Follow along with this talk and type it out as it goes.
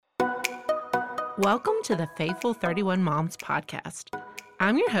Welcome to the Faithful 31 Moms podcast.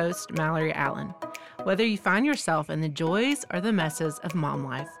 I'm your host, Mallory Allen. Whether you find yourself in the joys or the messes of mom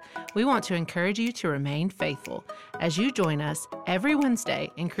life, we want to encourage you to remain faithful as you join us every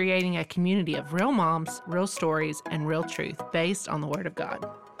Wednesday in creating a community of real moms, real stories, and real truth based on the Word of God.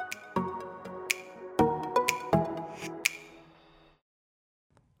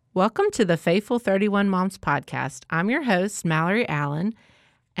 Welcome to the Faithful 31 Moms podcast. I'm your host, Mallory Allen,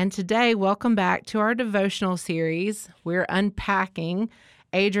 and today, welcome back to our devotional series. We're unpacking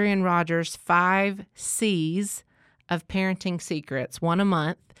Adrian Rogers' 5 C's of Parenting Secrets, one a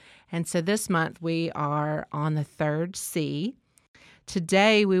month. And so this month we are on the 3rd C.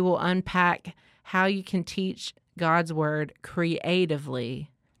 Today we will unpack how you can teach God's Word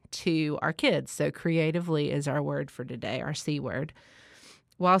creatively to our kids. So creatively is our word for today, our C word.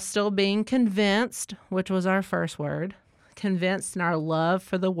 While still being convinced, which was our first word, convinced in our love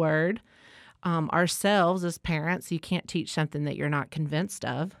for the Word, ourselves as parents, you can't teach something that you're not convinced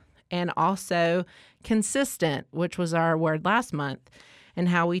of, and also consistent, which was our word last month, and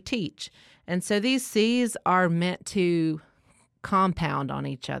how we teach. And so these C's are meant to compound on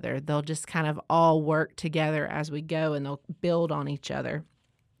each other. They'll just kind of all work together as we go, and they'll build on each other.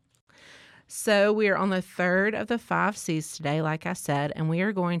 So we are on the 3rd of the 5 C's today, like I said, and we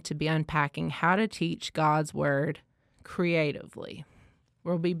are going to be unpacking how to teach God's Word creatively.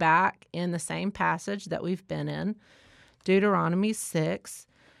 We'll be back in the same passage that we've been in, Deuteronomy 6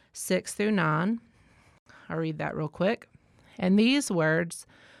 through 9. I'll read that real quick. And these words,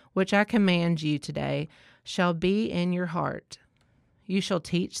 which I command you today, shall be in your heart. You shall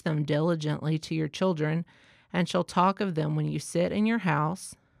teach them diligently to your children, and shall talk of them when you sit in your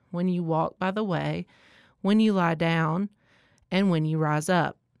house, when you walk by the way, when you lie down, and when you rise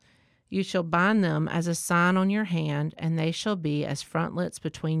up. You shall bind them as a sign on your hand, and they shall be as frontlets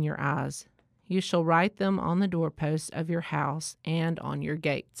between your eyes. You shall write them on the doorposts of your house and on your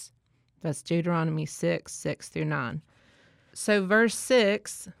gates. That's Deuteronomy 6 through 9. So verse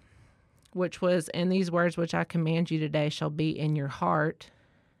 6, which was, and these words which I command you today shall be in your heart,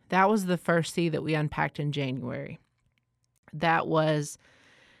 that was the first C that we unpacked in January. That was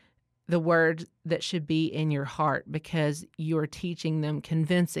the word that should be in your heart because you're teaching them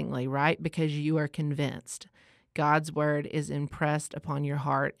convincingly, right? Because you are convinced. God's Word is impressed upon your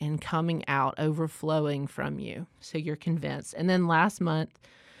heart and coming out, overflowing from you. So you're convinced. And then last month,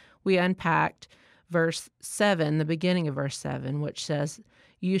 we unpacked verse 7, the beginning of verse 7, which says,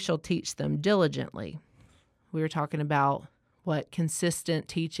 you shall teach them diligently. We were talking about what consistent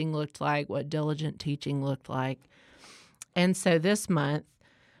teaching looked like, what diligent teaching looked like. And so this month,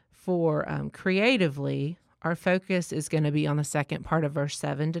 for creatively, our focus is going to be on the second part of verse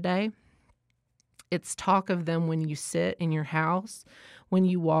 7 today. It's talk of them when you sit in your house, when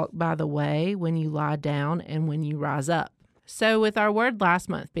you walk by the way, when you lie down, and when you rise up. So with our word last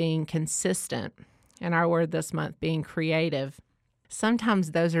month being consistent and our word this month being creative,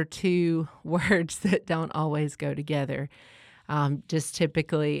 sometimes those are two words that don't always go together. Just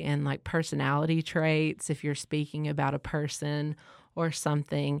typically in like personality traits, if you're speaking about a person or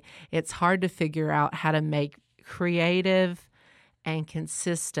something, it's hard to figure out how to make creative and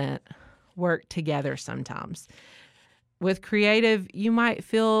consistent work together sometimes. With creative, you might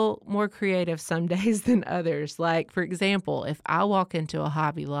feel more creative some days than others. Like, for example, if I walk into a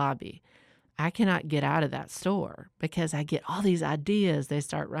Hobby Lobby, I cannot get out of that store because I get all these ideas. They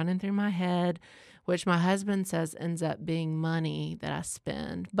start running through my head, which my husband says ends up being money that I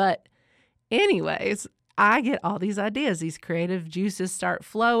spend. But anyways, I get all these ideas. These creative juices start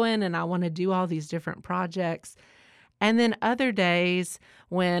flowing, and I want to do all these different projects. And then other days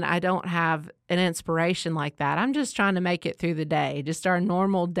when I don't have an inspiration like that, I'm just trying to make it through the day, just our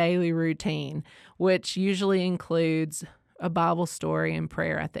normal daily routine, which usually includes a Bible story and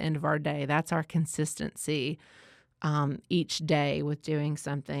prayer at the end of our day. That's our consistency each day with doing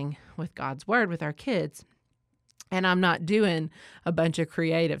something with God's Word with our kids. And I'm not doing a bunch of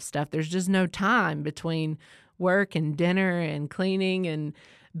creative stuff. There's just no time between work and dinner and cleaning and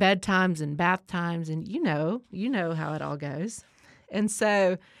bedtimes and bath times. And you know how it all goes. And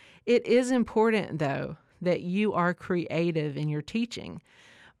so it is important, though, that you are creative in your teaching.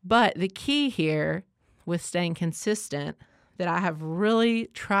 But the key here with staying consistent that I have really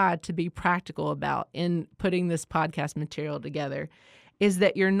tried to be practical about in putting this podcast material together is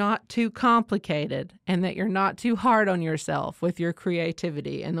that you're not too complicated and that you're not too hard on yourself with your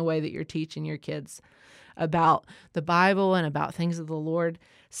creativity and the way that you're teaching your kids about the Bible and about things of the Lord,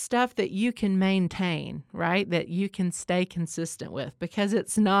 stuff that you can maintain, right? That you can stay consistent with, because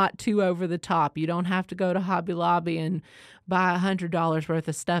it's not too over the top. You don't have to go to Hobby Lobby and buy $100 worth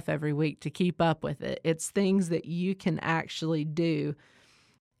of stuff every week to keep up with it. It's things that you can actually do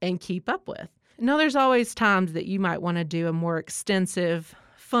and keep up with. Now, there's always times that you might want to do a more extensive,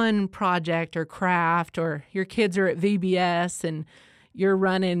 fun project or craft, or your kids are at VBS and you're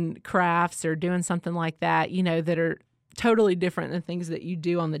running crafts or doing something like that, that are totally different than things that you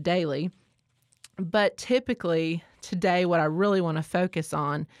do on the daily. But typically today, what I really want to focus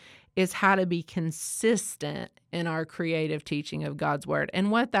on is how to be consistent in our creative teaching of God's Word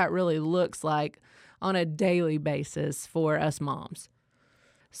and what that really looks like on a daily basis for us moms.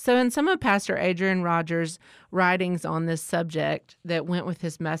 So in some of Pastor Adrian Rogers' writings on this subject that went with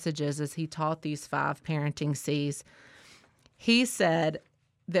his messages as he taught these 5 parenting C's, he said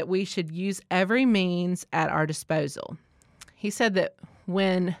that we should use every means at our disposal. He said that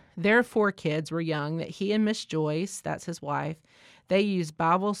when their 4 kids were young, that he and Miss Joyce, that's his wife, they used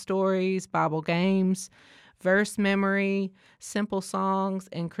Bible stories, Bible games, verse memory, simple songs,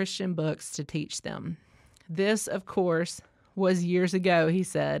 and Christian books to teach them. This, of course, was years ago, he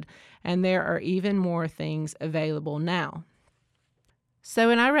said, and there are even more things available now. So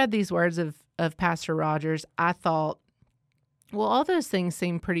when I read these words of Pastor Rogers, I thought, well, all those things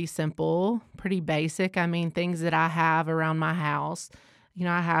seem pretty simple, pretty basic. I mean, things that I have around my house.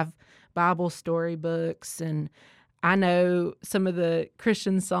 I have Bible story books, and I know some of the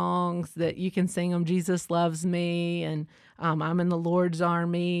Christian songs that you can sing them, Jesus Loves Me, and I'm in the Lord's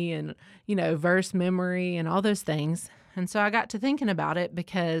Army, and, verse memory and all those things. And so I got to thinking about it,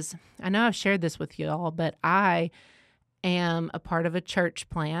 because I know I've shared this with you all, but I am a part of a church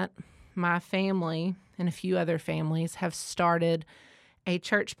plant. My family and a few other families have started a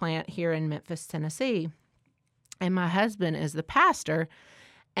church plant here in Memphis, Tennessee. And my husband is the pastor,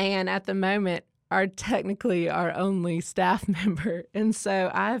 and at the moment are technically our only staff member. And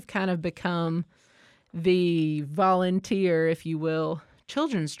so I've kind of become the volunteer, if you will,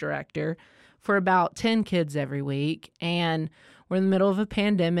 children's director for about 10 kids every week. And we're in the middle of a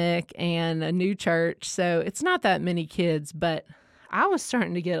pandemic and a new church, so it's not that many kids, but I was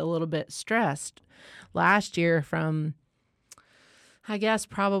starting to get a little bit stressed last year from, I guess,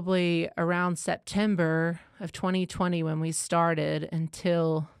 probably around September of 2020 when we started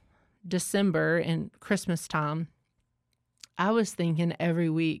until December and Christmas time. I was thinking every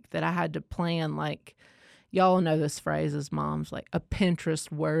week that I had to plan, like, y'all know this phrase as moms, like a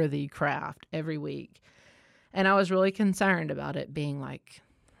Pinterest-worthy craft every week. And I was really concerned about it being, like,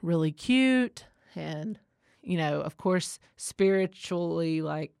 really cute and, of course, spiritually,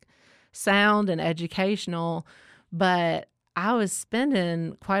 like, sound and educational. But I was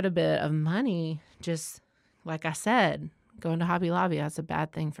spending quite a bit of money just, like I said, going to Hobby Lobby, that's a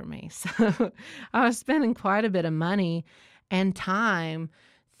bad thing for me. So I was spending quite a bit of money and time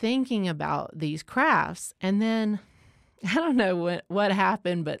thinking about these crafts. And then I don't know what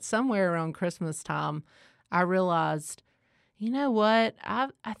happened, but somewhere around Christmas time, I realized, you know what? I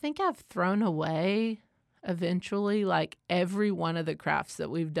think I've thrown away eventually like every one of the crafts that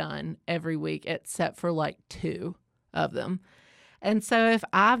we've done every week, except for like 2 of them. And so if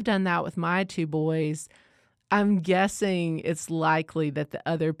I've done that with my 2 boys, I'm guessing it's likely that the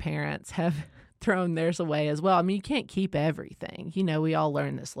other parents have thrown theirs away as well. I mean, you can't keep everything. We all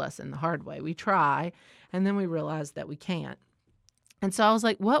learn this lesson the hard way. We try, and then we realize that we can't. And so I was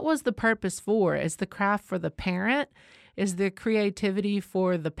like, what was the purpose for? Is the craft for the parent? Is the creativity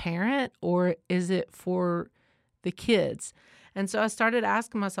for the parent, or is it for the kids? And so I started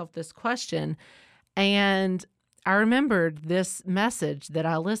asking myself this question, and I remembered this message that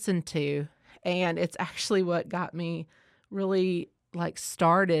I listened to, and it's actually what got me really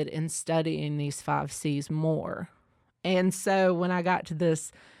started in studying these 5 C's more. And so when I got to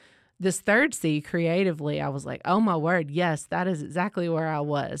this 3rd C, creatively, I was like, oh my word, yes, that is exactly where I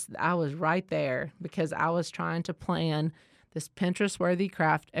was. I was right there because I was trying to plan this Pinterest-worthy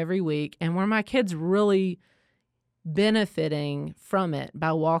craft every week, and were my kids really benefiting from it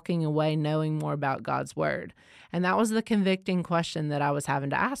by walking away knowing more about God's Word? And that was the convicting question that I was having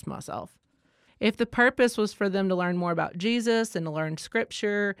to ask myself. If the purpose was for them to learn more about Jesus and to learn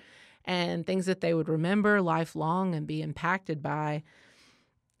Scripture and things that they would remember lifelong and be impacted by,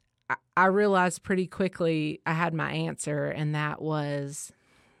 I realized pretty quickly I had my answer, and that was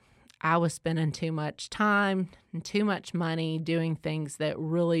I was spending too much time and too much money doing things that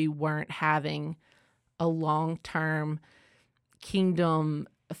really weren't having a long-term kingdom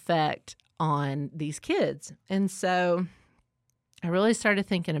effect on these kids. And so I really started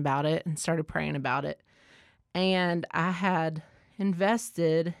thinking about it and started praying about it. And I had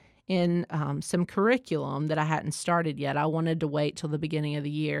invested in some curriculum that I hadn't started yet. I wanted to wait till the beginning of the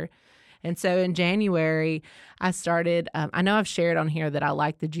year. And so in January, I started, I know I've shared on here that I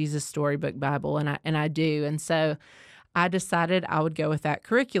like the Jesus Storybook Bible, and I do. And so I decided I would go with that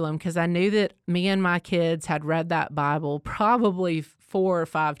curriculum because I knew that me and my kids had read that Bible probably 4 or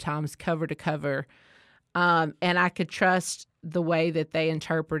 5 times cover to cover. And I could trust the way that they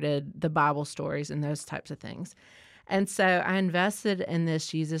interpreted the Bible stories and those types of things. And so I invested in this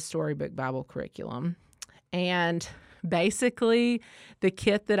Jesus Storybook Bible curriculum. And basically, the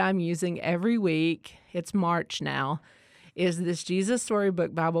kit that I'm using every week, it's March now, is this Jesus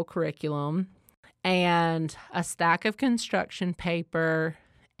Storybook Bible curriculum and a stack of construction paper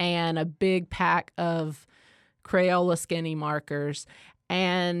and a big pack of Crayola skinny markers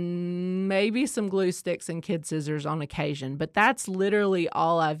and maybe some glue sticks and kid scissors on occasion. But that's literally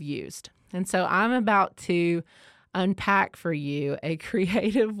all I've used. And so I'm about to unpack for you a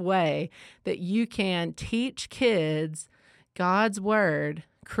creative way that you can teach kids God's Word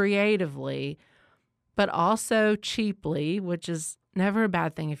creatively, but also cheaply, which is never a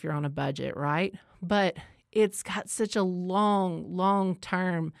bad thing if you're on a budget, right? But it's got such a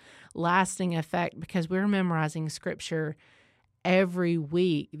long-term lasting effect because we're memorizing Scripture every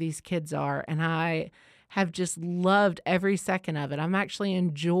week, these kids are, and I have just loved every second of it. I'm actually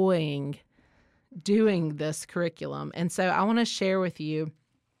enjoying doing this curriculum. And so I want to share with you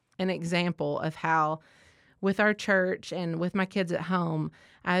an example of how with our church and with my kids at home,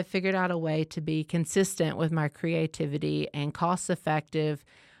 I've figured out a way to be consistent with my creativity and cost effective,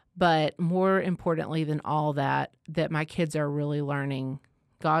 but more importantly than all that my kids are really learning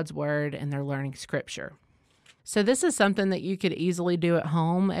God's Word and they're learning Scripture. So this is something that you could easily do at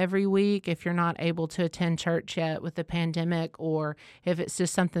home every week if you're not able to attend church yet with the pandemic, or if it's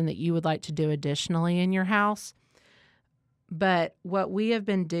just something that you would like to do additionally in your house. But what we have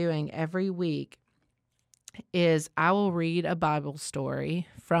been doing every week is I will read a Bible story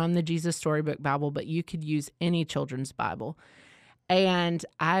from the Jesus Storybook Bible, but you could use any children's Bible. And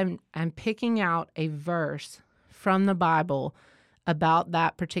I'm picking out a verse from the Bible about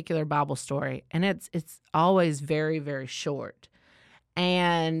that particular Bible story. And it's always very, very short.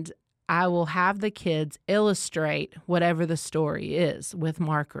 And I will have the kids illustrate whatever the story is with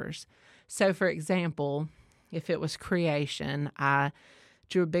markers. So for example, if it was creation, I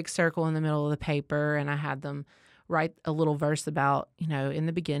drew a big circle in the middle of the paper and I had them write a little verse about, in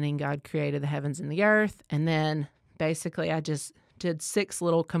the beginning, God created the heavens and the earth. And then basically I just did 6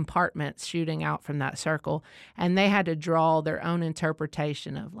 little compartments shooting out from that circle, and they had to draw their own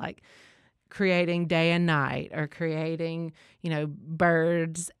interpretation of like creating day and night, or creating,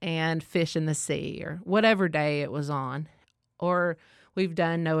 birds and fish in the sea, or whatever day it was on. Or we've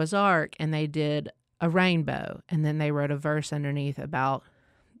done Noah's Ark, and they did a rainbow, and then they wrote a verse underneath about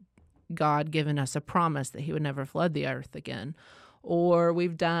God giving us a promise that he would never flood the earth again. Or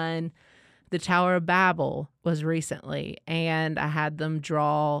we've done the Tower of Babel was recently, and I had them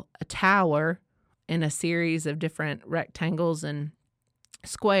draw a tower in a series of different rectangles and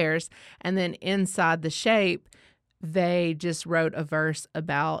squares, and then inside the shape, they just wrote a verse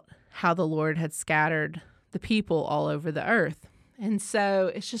about how the Lord had scattered the people all over the earth. And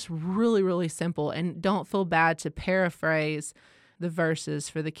so it's just really, really simple, and don't feel bad to paraphrase the verses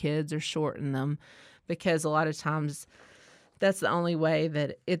for the kids or shorten them, because a lot of times that's the only way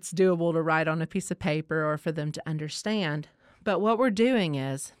that it's doable to write on a piece of paper or for them to understand. But what we're doing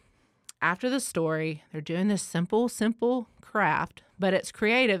is, after the story, they're doing this simple craft, but it's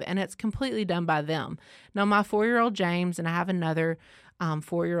creative and it's completely done by them. Now, my 4-year-old James, and I have another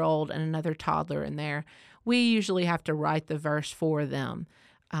 4-year-old and another toddler in there, we usually have to write the verse for them,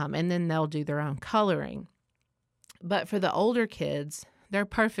 and then they'll do their own coloring. But for the older kids, they're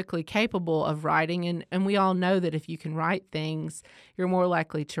perfectly capable of writing, and we all know that if you can write things, you're more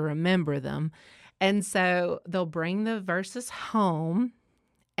likely to remember them. And so they'll bring the verses home,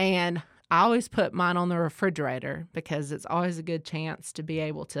 and I always put mine on the refrigerator because it's always a good chance to be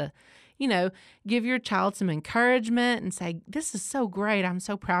able to, give your child some encouragement and say, this is so great. I'm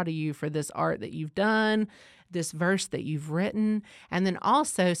so proud of you for this art that you've done, this verse that you've written. And then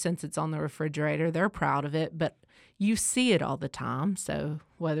also, since it's on the refrigerator, they're proud of it, but you see it all the time. So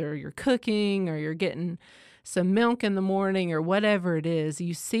whether you're cooking or you're getting some milk in the morning or whatever it is,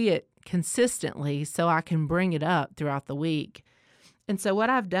 you see it consistently, so I can bring it up throughout the week. And so what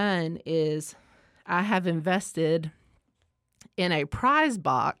I've done is I have invested in a prize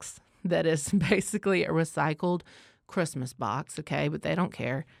box that is basically a recycled Christmas box, okay, but they don't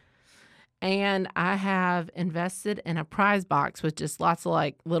care. And I have invested in a prize box with just lots of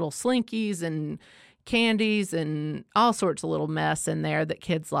like little slinkies and, candies and all sorts of little mess in there that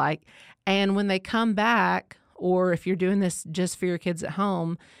kids like. And when they come back, or if you're doing this just for your kids at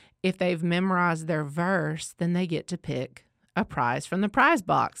home, if they've memorized their verse, then they get to pick a prize from the prize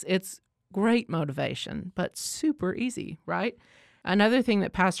box. It's great motivation, but super easy, right? Another thing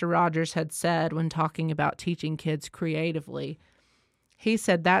that Pastor Rogers had said when talking about teaching kids creatively, he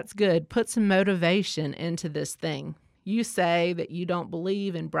said, that's good. Put some motivation into this thing. You say that you don't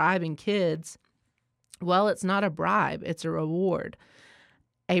believe in bribing kids. Well, it's not a bribe. It's a reward.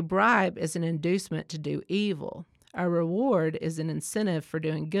 A bribe is an inducement to do evil. A reward is an incentive for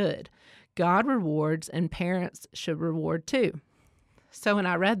doing good. God rewards, and parents should reward too. So when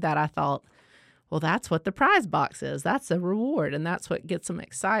I read that, I thought, well, that's what the prize box is. That's a reward, and that's what gets them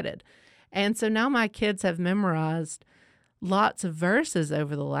excited. And so now my kids have memorized lots of verses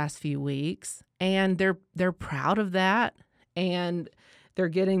over the last few weeks, and they're proud of that, and they're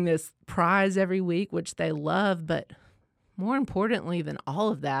getting this prize every week, which they love. But more importantly than all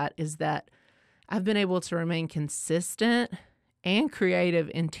of that is that I've been able to remain consistent and creative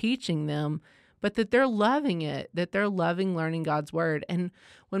in teaching them, but that they're loving it, that they're loving learning God's word. And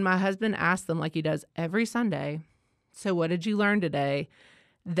when my husband asks them, like he does every Sunday, so what did you learn today?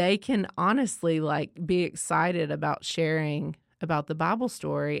 They can honestly be excited about sharing about the Bible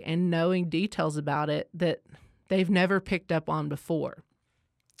story and knowing details about it that they've never picked up on before.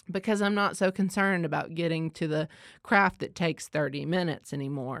 Because I'm not so concerned about getting to the craft that takes 30 minutes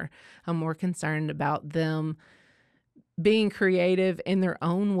anymore. I'm more concerned about them being creative in their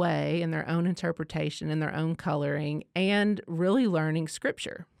own way, in their own interpretation, in their own coloring, and really learning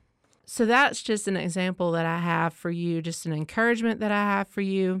Scripture. So that's just an example that I have for you, just an encouragement that I have for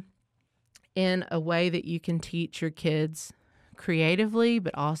you in a way that you can teach your kids creatively,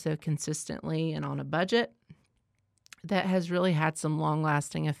 but also consistently and on a budget. That has really had some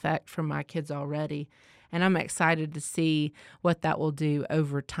long-lasting effect for my kids already. And I'm excited to see what that will do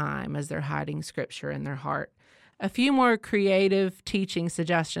over time as they're hiding Scripture in their heart. A few more creative teaching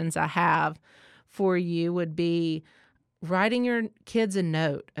suggestions I have for you would be writing your kids a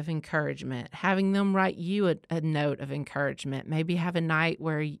note of encouragement, having them write you a note of encouragement. Maybe have a night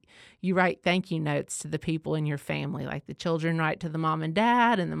where you write thank you notes to the people in your family, like the children write to the mom and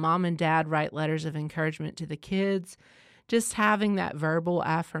dad, and the mom and dad write letters of encouragement to the kids. Just having that verbal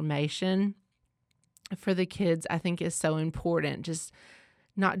affirmation for the kids, I think, is so important. Just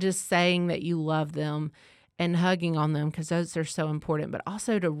not just saying that you love them and hugging on them, because those are so important, but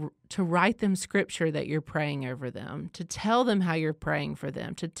also to write them Scripture that you're praying over them, to tell them how you're praying for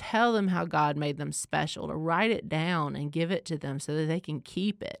them, to tell them how God made them special, to write it down and give it to them so that they can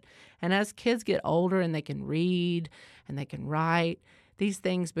keep it. And as kids get older and they can read and they can write, these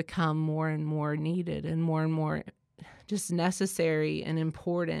things become more and more needed and more just necessary and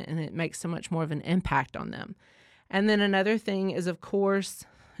important, and it makes so much more of an impact on them. And then another thing is, of course,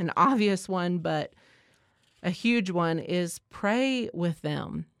 an obvious one, but a huge one, is pray with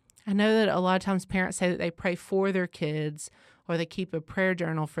them. I know that a lot of times parents say that they pray for their kids, or they keep a prayer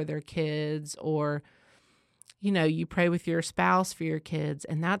journal for their kids, or, you pray with your spouse for your kids,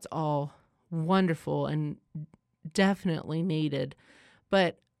 and that's all wonderful and definitely needed.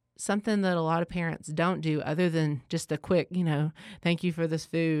 But something that a lot of parents don't do, other than just a quick, thank you for this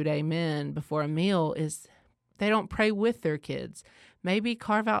food, amen, before a meal, is they don't pray with their kids. Maybe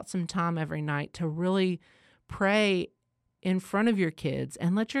carve out some time every night to really pray in front of your kids,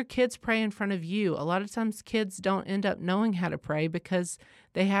 and let your kids pray in front of you. A lot of times kids don't end up knowing how to pray because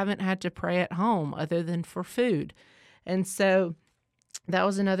they haven't had to pray at home other than for food. And so that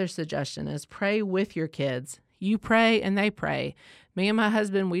was another suggestion, is pray with your kids. You pray and they pray. Me and my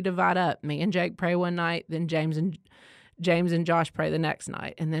husband, we divide up. Me and Jake pray one night, then James and Josh pray the next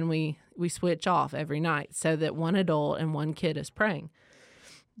night, and then we switch off every night so that one adult and one kid is praying.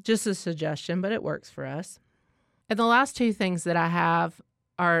 Just a suggestion, but it works for us. And the last two things that I have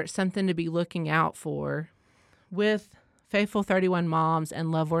are something to be looking out for. With Faithful 31 Moms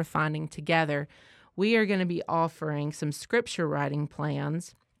and Love Worth Finding together, we are going to be offering some Scripture writing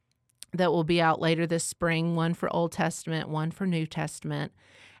plans that will be out later this spring, one for Old Testament, one for New Testament.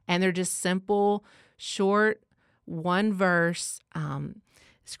 And they're just simple, short, one verse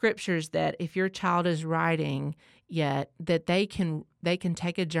scriptures that if your child is writing yet, that they can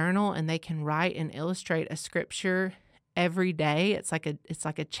take a journal and they can write and illustrate a scripture every day. It's like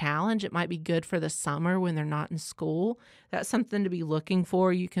a challenge. It might be good for the summer when they're not in school. That's something to be looking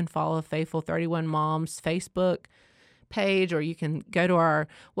for. You can follow Faithful 31 Moms Facebook page, or you can go to our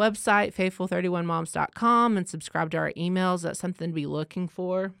website, faithful31moms.com, and subscribe to our emails. That's something to be looking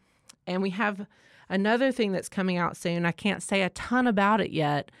for. And we have another thing that's coming out soon. I can't say a ton about it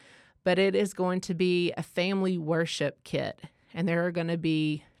yet, but it is going to be a family worship kit. And there are going to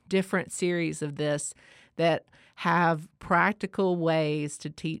be different series of this that have practical ways to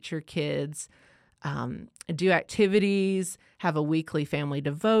teach your kids, do activities, have a weekly family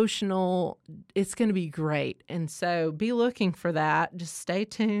devotional. It's going to be great. And so be looking for that. Just stay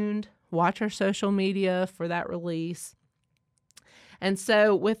tuned. Watch our social media for that release. And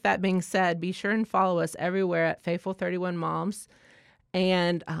so with that being said, be sure and follow us everywhere at Faithful 31 Moms.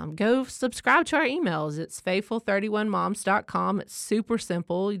 And go subscribe to our emails. It's faithful31moms.com. It's super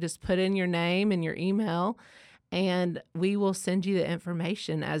simple. You just put in your name and your email, and we will send you the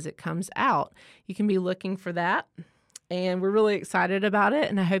information as it comes out. You can be looking for that, and we're really excited about it,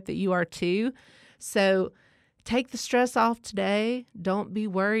 and I hope that you are too. So take the stress off today. Don't be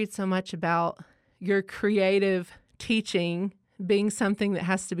worried so much about your creative teaching being something that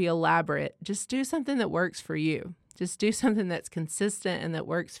has to be elaborate. Just do something that works for you. Just do something that's consistent and that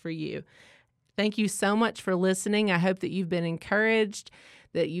works for you. Thank you so much for listening. I hope that you've been encouraged,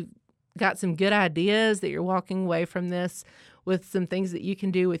 that you've got some good ideas, that you're walking away from this with some things that you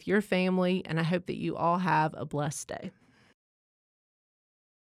can do with your family, and I hope that you all have a blessed day.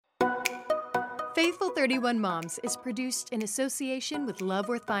 Faithful 31 Moms is produced in association with Love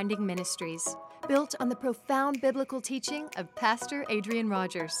Worth Finding Ministries, built on the profound biblical teaching of Pastor Adrian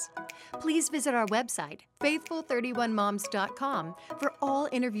Rogers. Please visit our website, faithful31moms.com, for all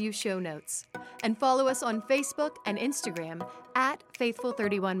interview show notes. And follow us on Facebook and Instagram at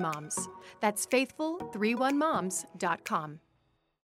Faithful31Moms. That's faithful31moms.com.